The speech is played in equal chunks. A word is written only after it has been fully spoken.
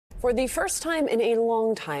For the first time in a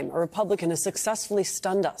long time, a Republican has successfully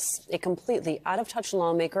stunned us. A completely out-of-touch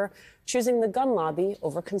lawmaker choosing the gun lobby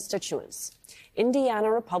over constituents.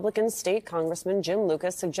 Indiana Republican State Congressman Jim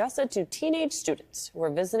Lucas suggested to teenage students who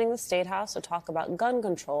were visiting the State House to talk about gun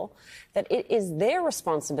control that it is their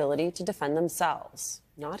responsibility to defend themselves,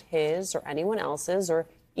 not his or anyone else's, or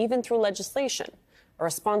even through legislation. A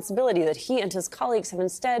responsibility that he and his colleagues have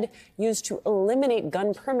instead used to eliminate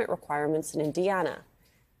gun permit requirements in Indiana.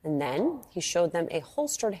 And then he showed them a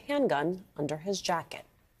holstered handgun under his jacket.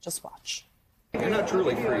 Just watch. You're not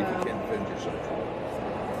truly free if you can't defend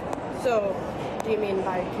yourself. So, do you mean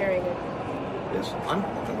by carrying it? Yes, I'm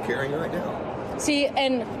carrying it right now. See,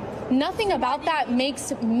 and nothing about that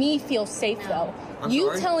makes me feel safe, though.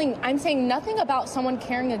 I'm saying nothing about someone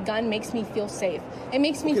carrying a gun makes me feel safe. It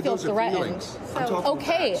makes me feel threatened.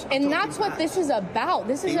 Okay, and that's what this is about.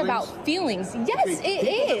 This is about feelings. Yes, it is.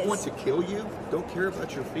 People that want to kill you don't care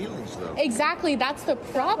about your feelings, though. Exactly. That's the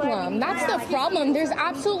problem. That's the problem. There's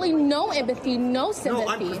absolutely no empathy, no sympathy.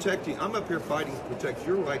 No, I'm up here fighting to protect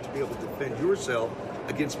your right to be able to defend yourself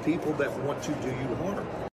against people that want to do you harm.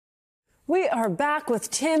 We are back with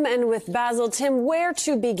Tim and with Basil. Tim, where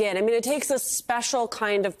to begin? I mean, it takes a special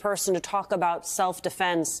kind of person to talk about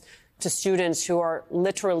self-defense to students who are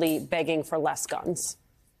literally begging for less guns.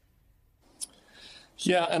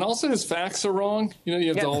 Yeah, and also his facts are wrong. You know, you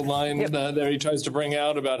have the old line there he tries to bring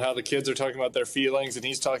out about how the kids are talking about their feelings, and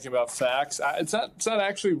he's talking about facts. It's not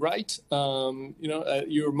actually right.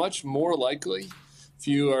 You're much more likely, if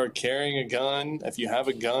you are carrying a gun, if you have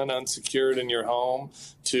a gun unsecured in your home,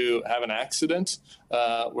 to have an accident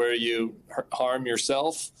where you harm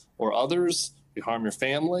yourself or others, you harm your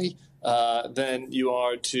family, than you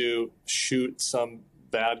are to shoot some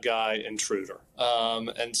bad guy intruder.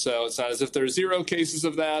 And so it's not as if there are zero cases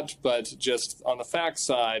of that, but just on the facts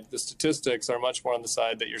side, the statistics are much more on the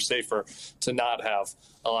side that you're safer to not have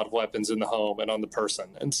a lot of weapons in the home and on the person.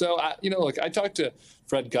 And so, I talked to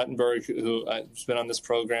Fred Guttenberg, who has been on this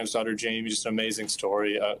program, his daughter Jamie, just an amazing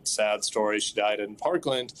story, a sad story. She died in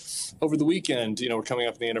Parkland over the weekend. You know, we're coming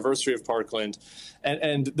up on the anniversary of Parkland.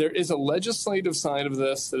 And there is a legislative side of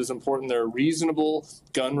this that is important. There are reasonable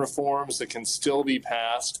gun reforms that can still be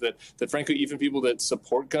passed that frankly, even people that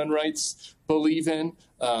support gun rights believe in.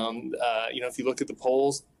 If you look at the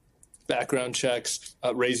polls, background checks,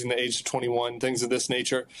 raising the age to 21, things of this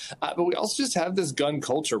nature. But we also just have this gun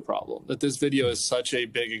culture problem that this video is such a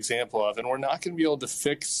big example of. And we're not going to be able to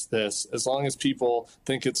fix this as long as people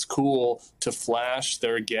think it's cool to flash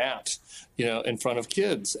their gat, in front of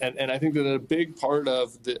kids. And I think that a big part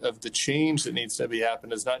of the change that needs to be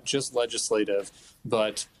happened is not just legislative,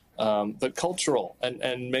 but cultural,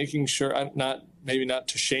 and making sure, maybe not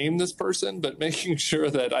to shame this person, but making sure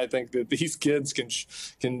that I think that these kids can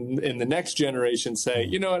in the next generation say,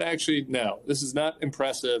 you know what, actually, no, this is not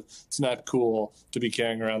impressive. It's not cool to be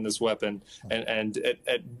carrying around this weapon. And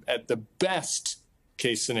at the best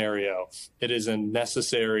case scenario, it is a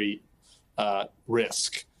necessary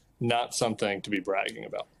risk, not something to be bragging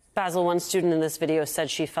about. Basil, one student in this video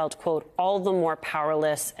said she felt, quote, all the more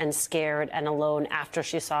powerless and scared and alone after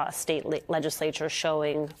she saw a state legislature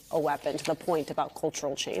showing a weapon, to the point about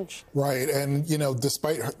cultural change. Right. And,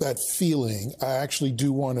 despite that feeling, I actually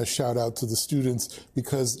do want to shout out to the students,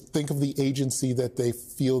 because think of the agency that they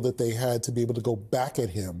feel that they had to be able to go back at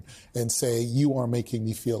him and say, you are making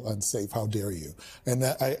me feel unsafe. How dare you? And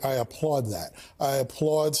I applaud that. I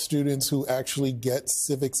applaud students who actually get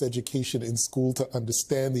civics education in school to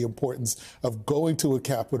understand the importance of going to a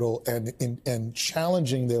Capitol and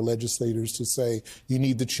challenging their legislators to say, you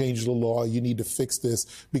need to change the law, you need to fix this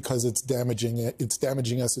because it's damaging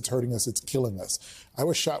us, it's hurting us, it's killing us. I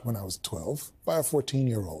was shot when I was 12 by a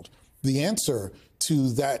 14-year-old. The answer to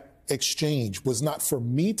that exchange was not for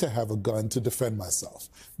me to have a gun to defend myself.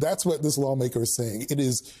 That's what this lawmaker is saying. It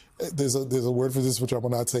is, there's a word for this which I will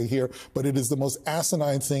not say here, but it is the most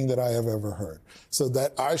asinine thing that I have ever heard. So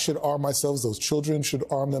that I should arm myself, those children should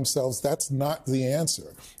arm themselves, that's not the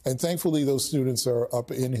answer. And thankfully those students are up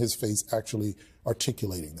in his face actually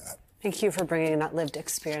articulating that. Thank you for bringing that lived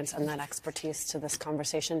experience and that expertise to this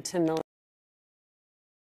conversation. Tim Miller.